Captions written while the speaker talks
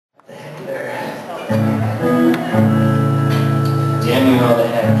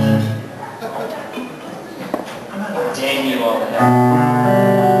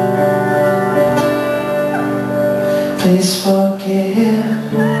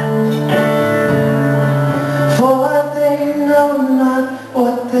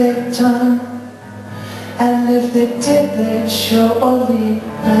they'd surely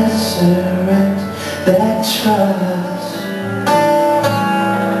resurrect their trust.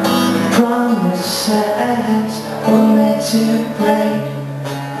 Promises were meant to break,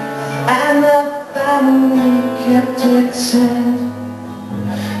 and the family kept its end.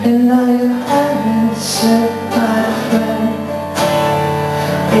 And now you haven't said, my friend,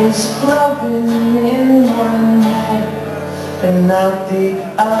 is flowing in one head and out the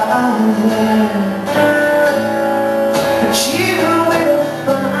other. But you will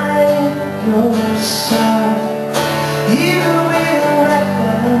find yourself, you will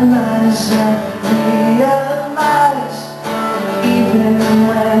recognize and realize, even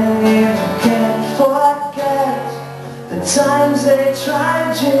when you can't forget the times they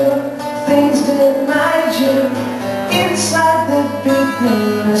tried you, things denied you, inside the big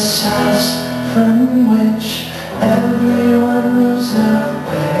nameless house from which everyone moves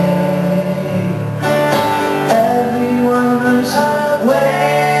away. Everyone moves away.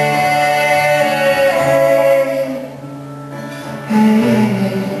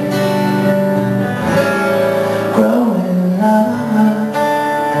 Hey. Growing up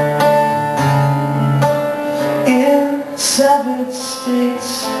in severed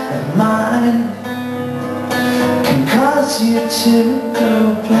states of mind can cause you to go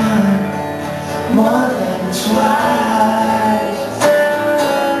blind more than twice.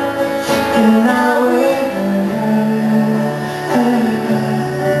 And now we're hurt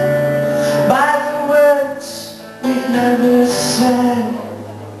by the words we've never said,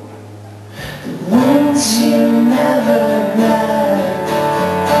 the wounds you never read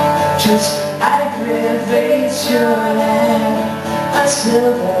just aggravate your head until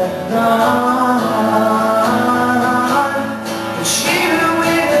they're gone. But you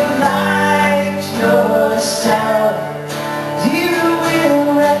will like yourself, you will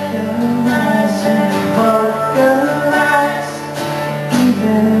recognize and vocalize,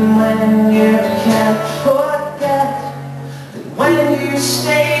 even when you can't forget that when you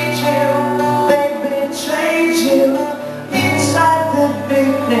stayed you, they betrayed you, inside the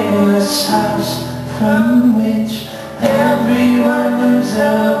big nameless house from which everyone moves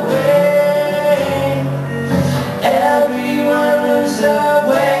away. Everyone moves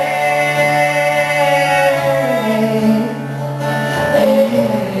away.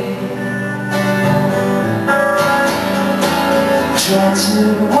 Try to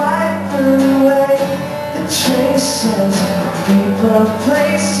wipe away the traces of people,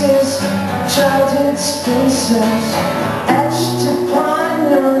 places, childhood spaces etched upon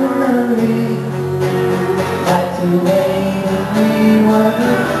your memory, like the way that we were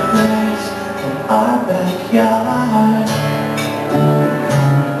raised in our backyard.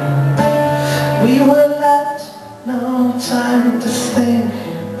 We were left no time to think.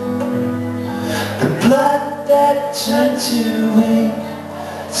 The blood that turned to ink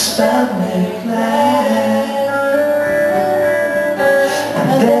spelled neglect, and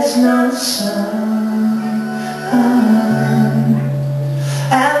there's no sun,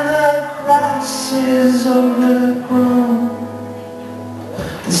 and the grass is overgrown.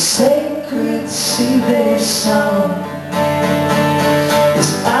 The sacred seed they sown is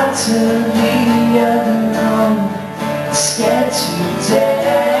utterly unknown, scared to death.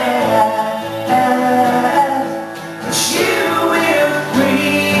 But you will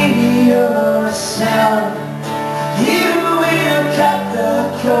free yourself, you will cut the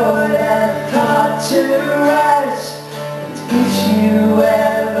cord and cauterize. And if you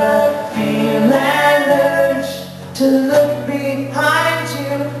ever feel an urge to look behind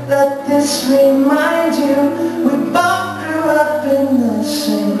you, let this remind you, we both grew up in the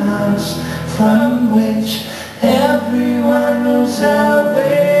same house from which everyone moves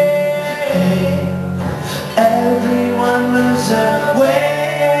away. Everyone moves away.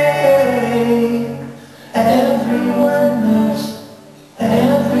 Everyone moves away.